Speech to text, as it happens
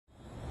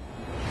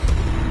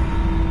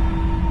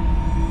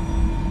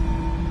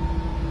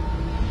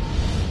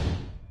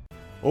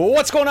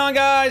What's going on,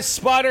 guys?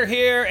 Spider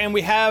here, and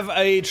we have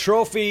a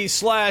trophy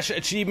slash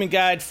achievement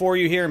guide for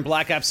you here in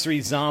Black Ops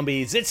 3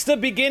 Zombies. It's the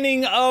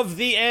beginning of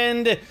the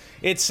end.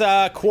 It's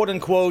quote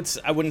unquote,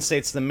 I wouldn't say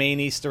it's the main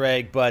Easter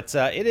egg, but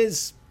it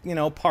is, you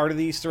know, part of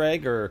the Easter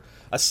egg or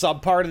a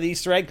sub part of the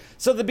Easter egg.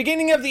 So the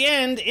beginning of the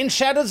end in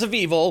Shadows of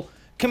Evil,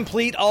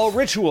 complete all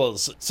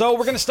rituals. So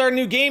we're gonna start a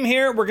new game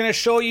here. We're gonna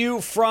show you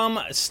from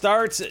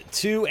start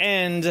to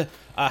end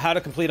how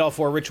to complete all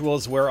 4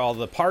 rituals, where all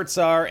the parts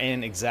are,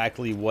 and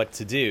exactly what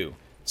to do.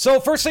 So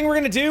first thing we're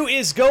gonna do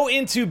is go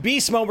into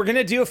beast mode. We're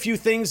gonna do a few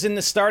things in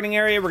the starting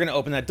area. We're gonna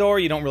open that door.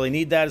 You don't really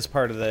need that as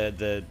part of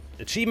the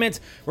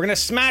achievement. We're gonna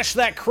smash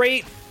that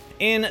crate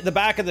in the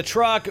back of the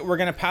truck. We're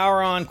gonna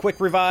power on quick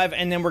revive,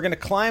 and then we're gonna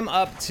climb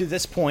up to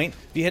this point.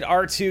 If you hit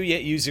R2, you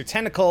use your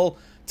tentacle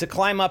to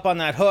climb up on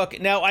that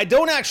hook. Now, I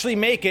don't actually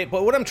make it,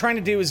 but what I'm trying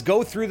to do is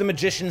go through the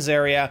magician's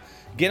area,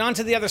 get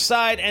onto the other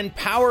side, and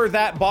power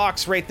that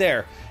box right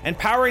there. And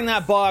powering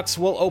that box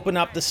will open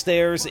up the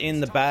stairs in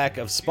the back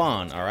of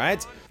spawn, all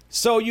right?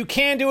 So you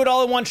can do it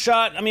all in one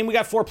shot. I mean, we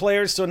got 4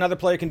 players, so another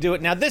player can do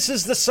it. Now, this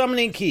is the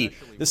summoning key.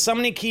 The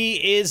summoning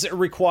key is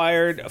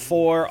required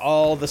for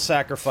all the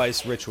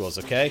sacrifice rituals,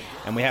 okay?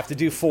 And we have to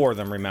do 4 of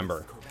them,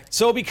 remember.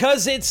 So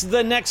because it's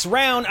the next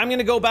round, I'm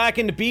gonna go back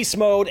into beast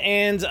mode,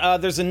 and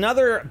there's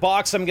another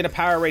box I'm gonna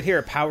power right here.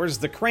 It powers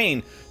the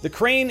crane. The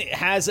crane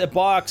has a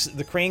box.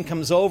 The crane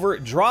comes over,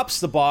 drops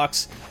the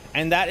box,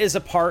 and that is a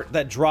part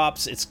that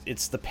drops.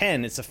 It's the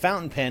pen. It's a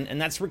fountain pen,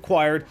 and that's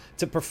required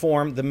to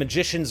perform the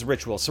magician's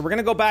ritual. So we're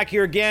gonna go back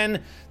here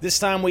again. This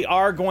time we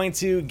are going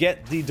to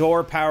get the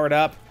door powered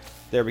up.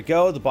 There we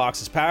go. The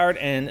box is powered,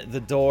 and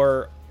the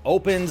door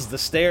opens. The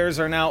stairs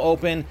are now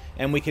open,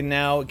 and we can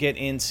now get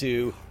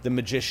into the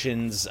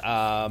magician's,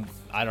 I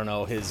don't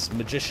know, his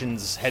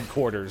magician's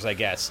headquarters, I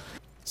guess.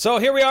 So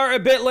here we are a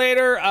bit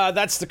later.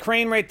 That's the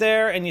crane right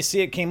there, and you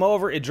see it came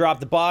over, it dropped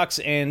the box,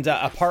 and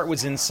a part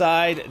was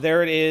inside.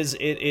 There it is.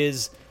 It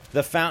is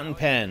the fountain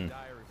pen.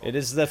 It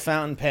is the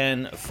fountain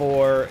pen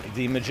for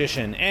the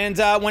magician. And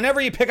whenever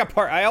you pick up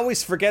part, I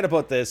always forget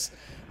about this.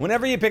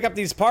 Whenever you pick up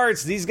these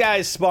parts, these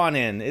guys spawn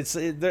in.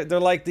 They're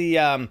like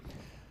the,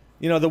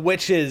 you know, the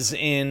witches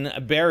in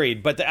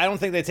Buried, but I don't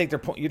think they take their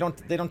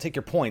they don't take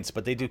your points,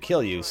 but they do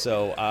kill you.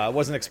 So I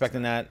wasn't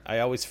expecting that. I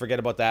always forget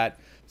about that.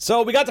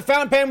 So we got the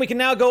fountain pen. We can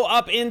now go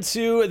up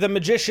into the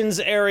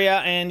magician's area,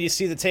 and you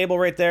see the table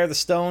right there, the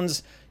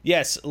stones.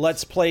 Yes,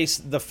 let's place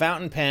the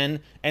fountain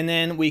pen, and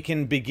then we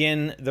can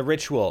begin the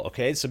ritual,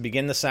 okay? So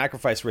begin the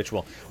sacrifice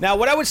ritual. Now,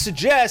 what I would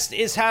suggest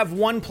is have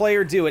one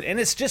player do it, and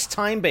it's just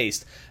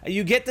time-based.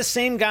 You get the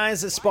same guys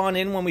that spawn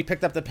in when we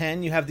picked up the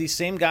pen. You have these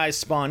same guys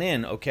spawn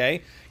in,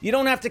 okay? You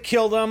don't have to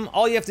kill them.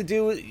 All you have to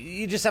do,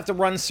 you just have to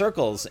run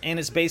circles, and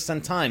it's based on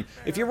time.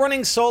 If you're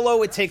running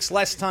solo, it takes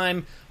less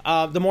time.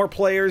 The more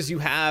players you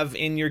have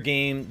in your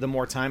game, the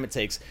more time it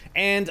takes.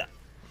 And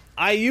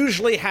I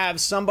usually have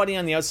somebody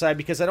on the outside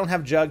because I don't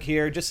have Jug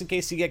here, just in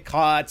case you get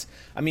caught.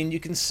 I mean, you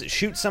can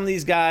shoot some of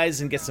these guys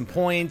and get some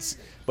points,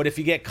 but if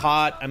you get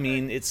caught, I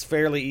mean, it's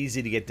fairly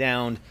easy to get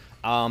downed.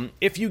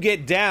 If you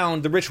get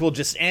downed, the ritual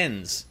just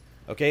ends,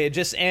 okay? It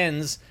just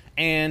ends,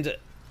 and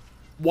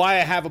why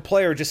I have a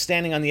player just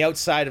standing on the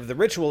outside of the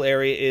ritual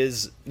area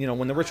is, you know,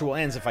 when the ritual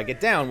ends, if I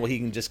get down, well, he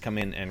can just come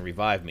in and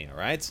revive me, all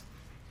right?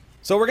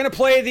 So we're going to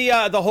play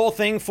the whole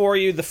thing for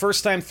you the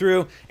first time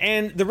through,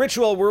 and the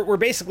ritual, we're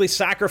basically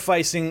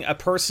sacrificing a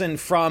person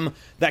from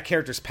that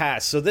character's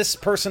past. So this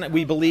person,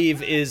 we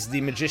believe, is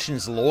the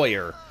magician's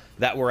lawyer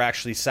that we're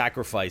actually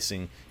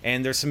sacrificing,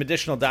 and there's some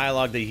additional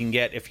dialogue that you can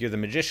get if you're the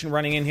magician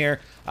running in here,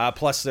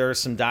 plus there's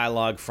some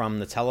dialogue from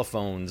the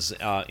telephones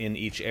in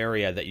each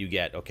area that you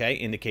get, okay,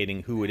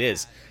 indicating who it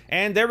is.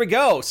 And there we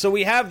go. So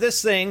we have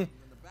this thing.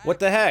 What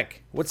the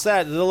heck? What's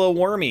that? The little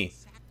wormy.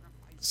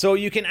 So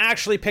you can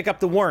actually pick up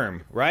the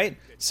worm, right?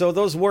 So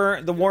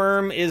the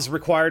worm is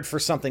required for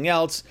something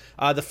else.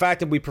 The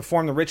fact that we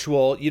perform the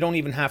ritual, you don't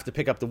even have to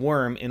pick up the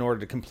worm in order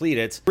to complete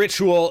it.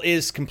 Ritual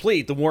is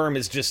complete. The worm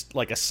is just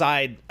like a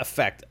side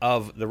effect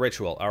of the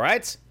ritual, all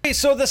right? Okay,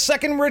 so the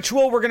second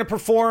ritual we're going to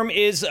perform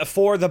is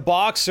for the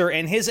boxer,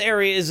 and his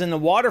area is in the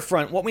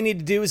waterfront. What we need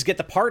to do is get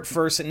the part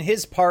first, and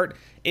his part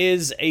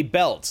is a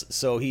belt.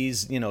 So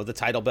he's, you know, the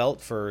title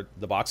belt for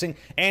the boxing,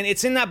 and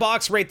it's in that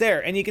box right there.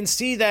 And you can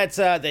see that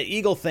the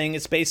eagle thing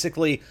is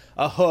basically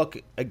a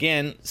hook,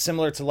 again,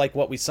 similar to like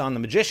what we saw in the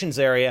magician's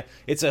area.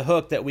 It's a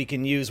hook that we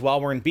can use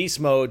while we're in beast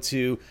mode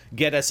to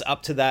get us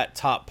up to that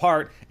top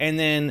part, and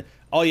then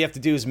all you have to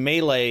do is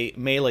melee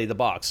the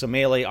box. So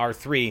melee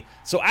R3.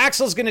 So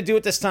Axel's going to do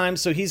it this time.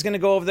 So he's going to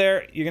go over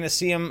there. You're going to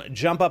see him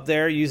jump up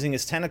there using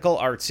his tentacle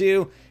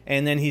R2,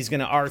 and then he's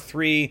going to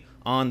R3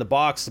 on the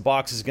box. The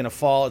box is going to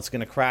fall. It's going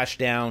to crash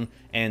down,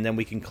 and then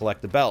we can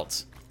collect the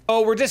belt.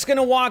 So we're just going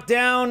to walk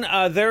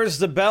down. There's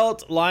the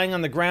belt lying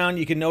on the ground.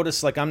 You can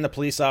notice, like, I'm the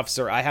police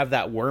officer. I have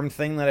that worm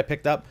thing that I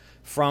picked up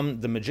from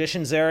the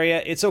magician's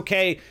area. It's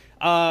okay.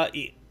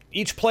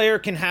 Each player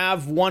can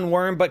have one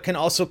worm, but can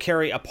also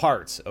carry a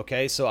part,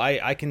 okay? So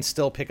I can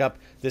still pick up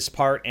this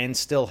part and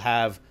still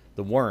have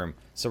the worm.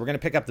 So we're going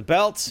to pick up the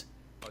belt.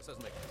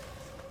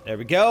 There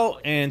we go,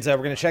 and we're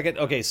gonna check it.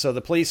 Okay, so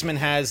the policeman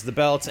has the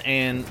belt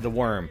and the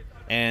worm.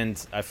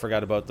 And I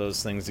forgot about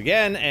those things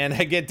again, and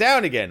I get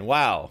down again.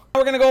 Wow.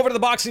 We're gonna go over to the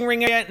boxing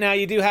ring again. Now,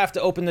 you do have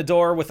to open the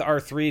door with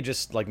R3,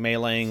 just like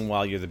meleeing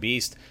while you're the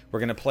beast. We're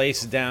gonna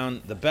place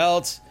down the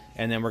belt,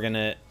 and then we're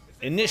gonna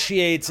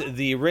initiate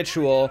the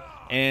ritual.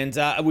 And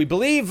we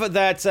believe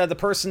that the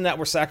person that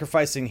we're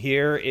sacrificing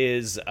here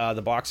is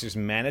the boxer's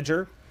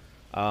manager.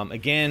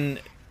 Again,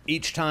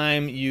 each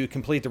time you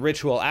complete the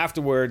ritual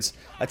afterwards,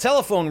 a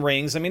telephone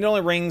rings. I mean, it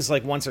only rings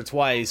like once or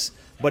twice,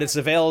 but it's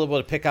available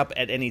to pick up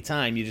at any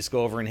time. You just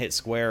go over and hit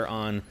square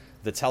on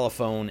the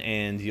telephone,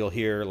 and you'll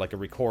hear like a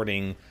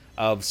recording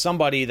of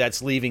somebody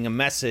that's leaving a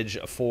message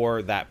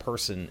for that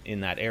person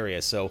in that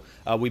area. So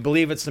we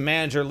believe it's the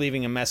manager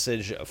leaving a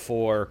message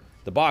for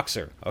the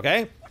boxer,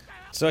 okay?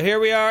 So here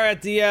we are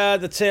at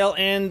the tail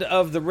end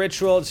of the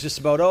ritual. It's just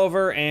about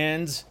over,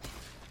 and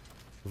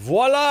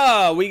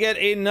voila! We get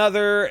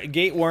another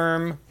gate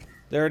worm.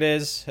 There it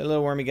is.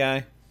 Hello, wormy guy.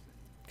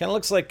 Kind of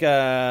looks like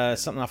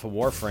something off of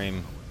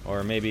Warframe,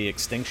 or maybe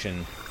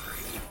Extinction.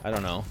 I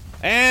don't know.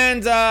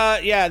 And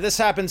yeah, this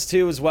happens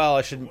too as well.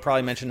 I should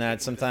probably mention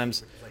that.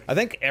 Sometimes, I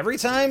think every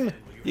time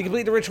you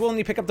complete the ritual and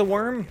you pick up the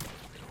worm,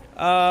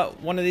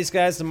 one of these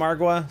guys, the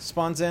Margwa,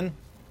 spawns in.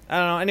 I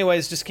don't know.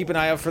 Anyways, just keep an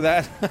eye out for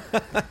that.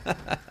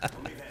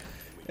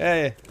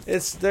 Hey,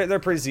 they're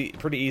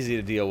pretty easy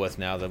to deal with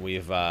now that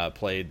we've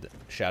played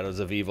Shadows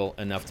of Evil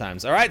enough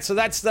times. All right, so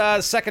that's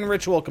the second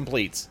ritual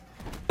complete.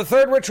 The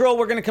third ritual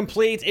we're going to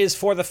complete is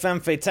for the femme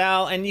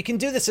fatale, and you can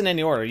do this in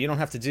any order. You don't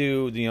have to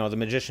do, you know, the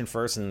magician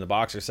first and then the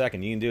boxer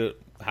second. You can do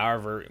it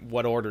however,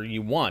 what order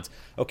you want.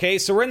 Okay,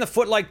 so we're in the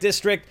Footlight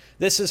District.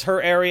 This is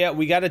her area.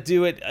 We got to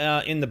do it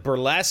in the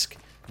burlesque.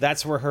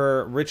 That's where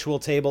her ritual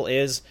table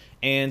is,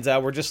 and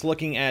we're just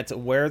looking at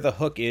where the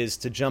hook is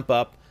to jump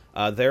up.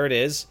 There it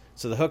is.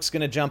 So the hook's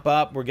going to jump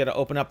up. We're going to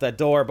open up that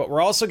door, but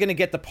we're also going to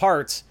get the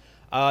part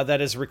that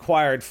is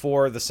required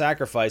for the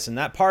sacrifice, and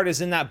that part is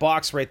in that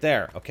box right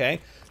there, okay?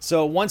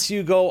 So once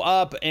you go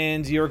up,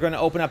 and you're going to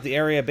open up the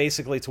area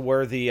basically to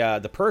where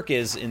the perk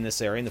is in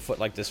this area, in the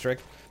Footlight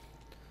District.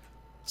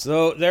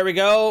 So there we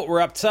go.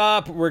 We're up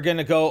top. We're going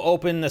to go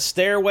open the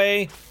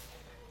stairway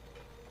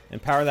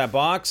and power that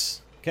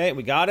box. Okay,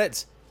 we got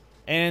it.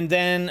 And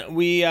then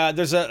we,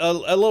 there's a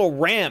little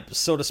ramp,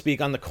 so to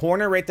speak, on the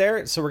corner right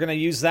there. So we're going to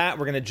use that.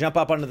 We're going to jump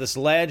up onto this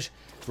ledge.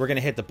 We're going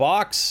to hit the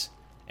box.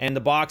 And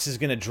the box is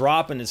going to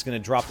drop, and it's going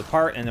to drop the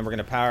part. And then we're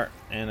going to power.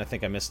 And I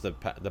think I missed the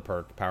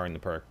perk, powering the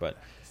perk. But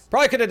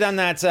probably could have done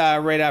that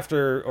right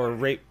after, or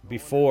right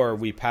before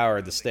we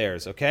powered the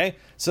stairs, okay?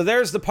 So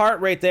there's the part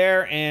right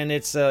there. And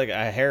it's like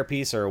a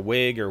hairpiece or a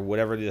wig or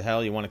whatever the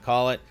hell you want to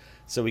call it.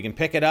 So we can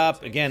pick it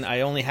up. Again,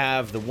 I only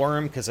have the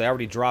worm because I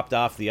already dropped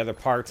off the other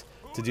part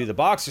to do the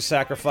boxer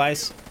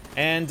sacrifice.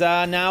 And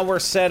now we're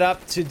set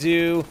up to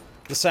do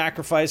the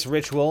sacrifice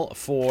ritual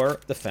for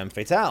the femme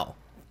fatale.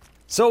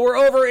 So we're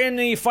over in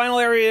the final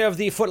area of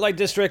the Footlight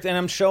District, and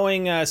I'm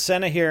showing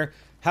Senna here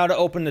how to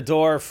open the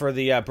door for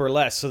the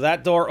burlesque. So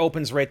that door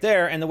opens right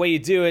there, and the way you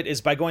do it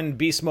is by going in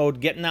beast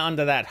mode, getting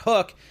onto that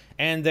hook,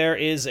 and there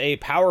is a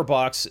power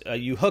box.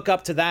 You hook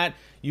up to that,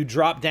 you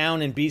drop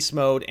down in beast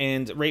mode,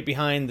 and right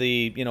behind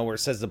the, you know, where it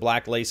says the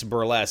Black Lace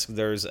Burlesque,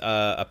 there's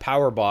a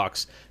power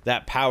box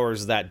that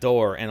powers that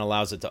door and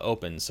allows it to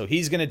open. So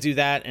he's going to do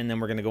that, and then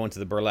we're going to go into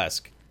the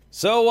burlesque.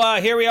 So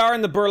here we are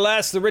in the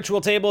burlesque. The ritual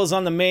table is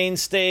on the main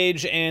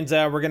stage, and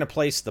we're going to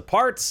place the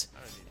parts,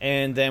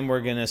 and then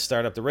we're going to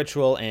start up the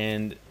ritual,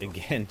 and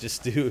again,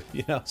 just do,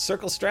 you know,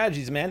 circle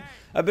strategies, man.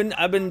 I've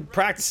been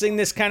practicing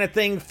this kind of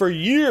thing for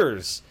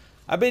years.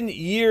 I've been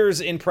years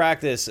in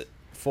practice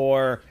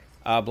for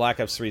Black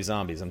Ops 3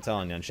 Zombies, I'm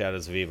telling you, on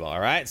Shadows of Evil, all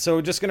right? So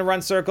we're just going to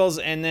run circles,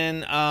 and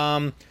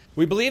then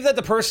we believe that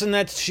the person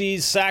that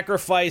she's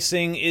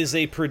sacrificing is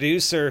a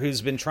producer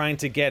who's been trying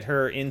to get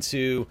her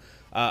into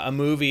a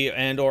movie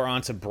and or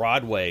onto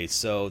Broadway.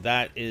 So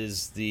that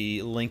is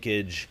the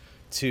linkage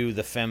to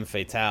the femme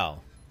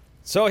fatale.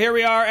 So here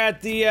we are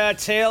at the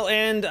tail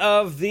end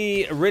of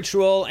the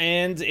ritual,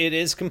 and it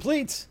is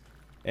complete.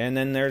 And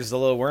then there's the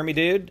little wormy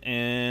dude,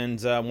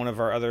 and one of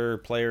our other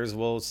players,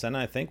 Senna,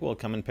 I think, will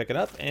come and pick it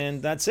up.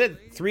 And that's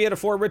it. 3 out of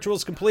 4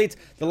 rituals complete.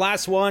 The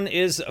last one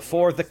is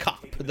for the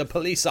cop, the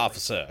police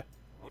officer.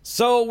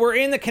 So we're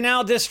in the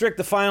Canal District,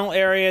 the final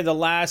area, the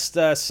last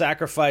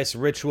sacrifice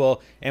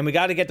ritual, and we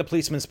got to get the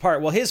policeman's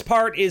part. Well, his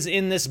part is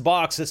in this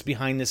box that's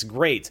behind this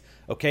grate,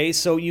 okay?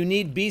 So you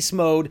need beast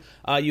mode.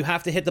 You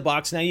have to hit the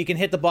box. Now, you can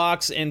hit the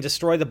box and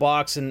destroy the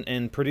box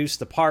and produce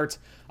the part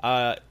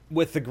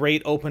with the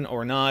grate open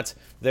or not.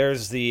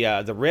 There's the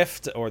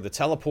rift or the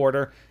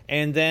teleporter,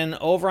 and then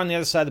over on the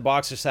other side, the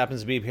box just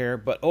happens to be here,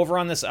 but over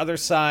on this other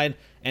side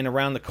and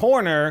around the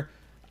corner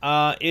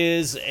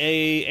is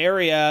a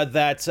area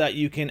that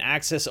you can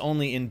access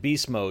only in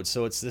beast mode.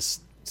 So it's this,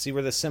 see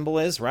where the symbol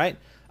is, right?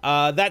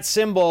 That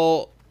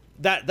symbol,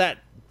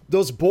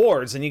 those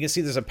boards, and you can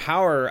see there's a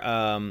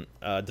power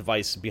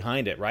device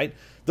behind it, right?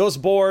 those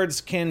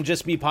boards can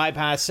just be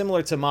bypassed,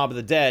 similar to Mob of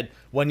the Dead,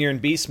 when you're in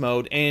beast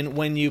mode. And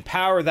when you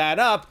power that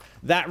up,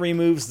 that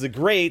removes the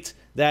grate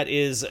that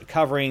is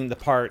covering the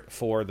part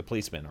for the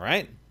policeman, all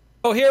right?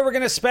 So here we're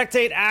going to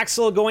spectate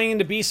Axel going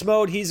into beast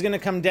mode. He's going to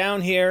come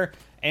down here,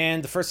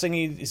 and the first thing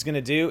he's going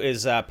to do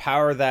is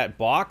power that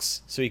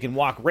box so he can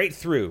walk right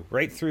through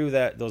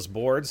those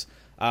boards.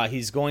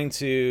 He's going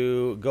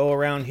to go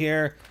around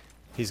here.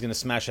 He's going to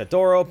smash that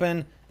door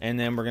open, and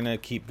then we're going to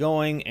keep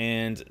going,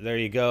 and there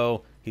you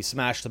go. He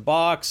smashed the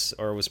box,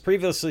 or was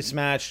previously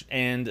smashed,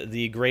 and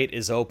the grate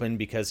is open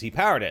because he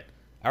powered it.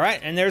 All right,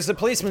 and there's the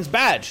policeman's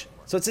badge.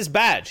 So it's his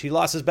badge. He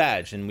lost his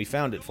badge, and we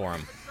found it for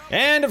him.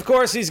 And, of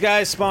course, these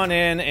guys spawn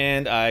in,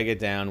 and I get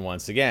down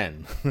once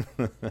again.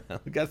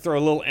 We got to throw a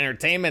little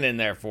entertainment in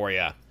there for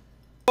you.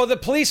 So the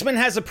policeman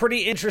has a pretty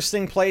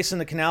interesting place in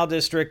the Canal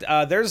District.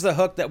 There's the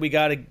hook that we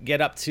got to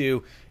get up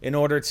to in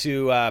order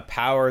to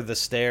power the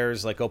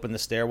stairs, like open the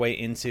stairway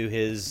into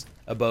his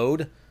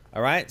abode.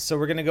 All right, so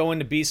we're going to go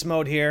into beast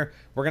mode here.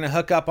 We're going to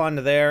hook up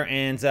onto there,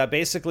 and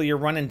basically you're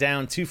running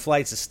down 2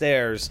 flights of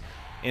stairs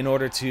in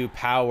order to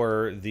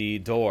power the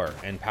door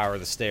and power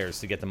the stairs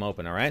to get them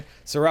open, all right?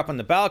 So we're up on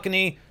the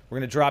balcony. We're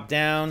going to drop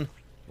down.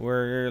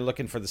 We're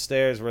looking for the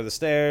stairs. Where are the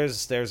stairs? The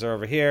stairs are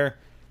over here.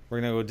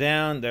 We're going to go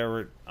down. There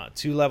were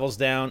 2 levels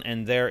down,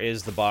 and there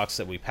is the box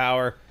that we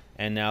power,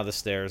 and now the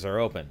stairs are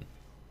open.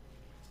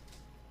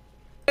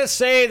 I gotta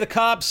say, the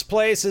cop's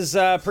place is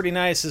pretty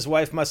nice. His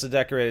wife must have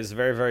decorated. It's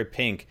very, very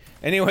pink.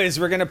 Anyways,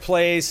 we're going to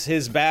place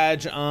his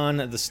badge on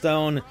the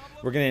stone.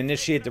 We're going to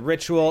initiate the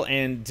ritual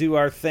and do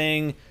our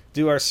thing.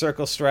 Do our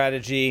circle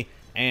strategy,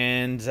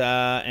 and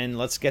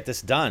let's get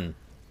this done.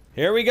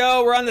 Here we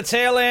go. We're on the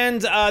tail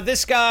end.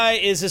 This guy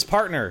is his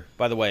partner,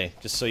 by the way,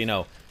 just so you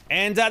know.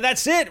 And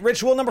that's it.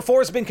 Ritual number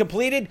 4 has been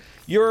completed.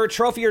 Your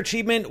trophy or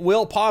achievement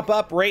will pop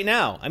up right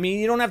now. I mean,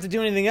 you don't have to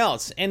do anything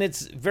else, and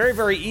it's very,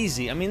 very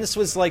easy. I mean, this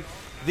was like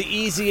the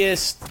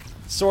easiest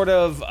sort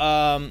of,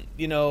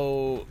 you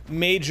know,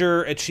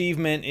 major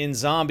achievement in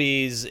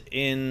zombies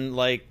in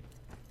like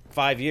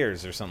 5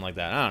 years or something like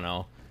that. I don't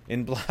know.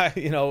 In Black,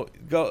 you know,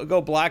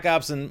 go Black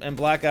Ops and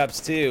Black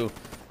Ops 2.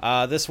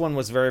 This one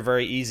was very,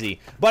 very easy.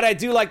 But I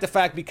do like the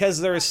fact,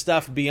 because there is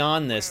stuff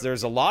beyond this,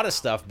 there's a lot of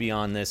stuff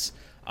beyond this.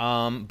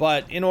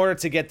 But in order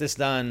to get this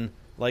done,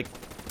 like,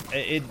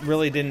 it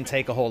really didn't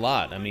take a whole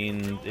lot. I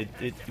mean,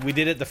 we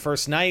did it the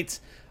first night.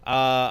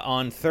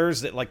 On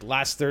Thursday, like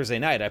last Thursday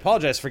night. I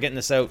apologize for getting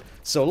this out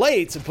so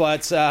late,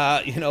 but,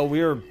 you know,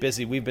 we were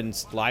busy. We've been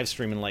live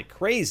streaming like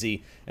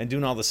crazy and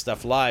doing all this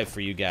stuff live for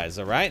you guys,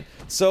 all right?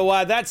 So,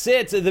 that's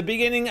it. The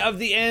beginning of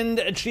the end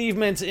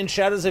achievement in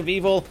Shadows of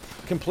Evil.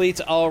 Complete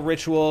all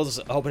rituals.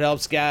 Hope it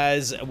helps,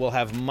 guys. We'll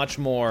have much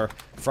more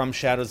from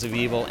Shadows of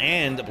Evil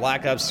and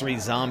Black Ops 3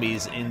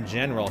 Zombies in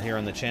general here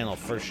on the channel,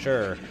 for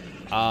sure.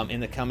 In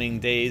the coming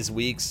days,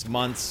 weeks,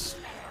 months,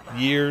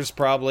 years,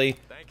 probably.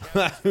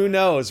 Who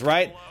knows,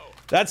 right?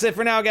 That's it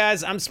for now,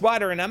 guys. I'm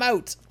Spider, and I'm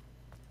out.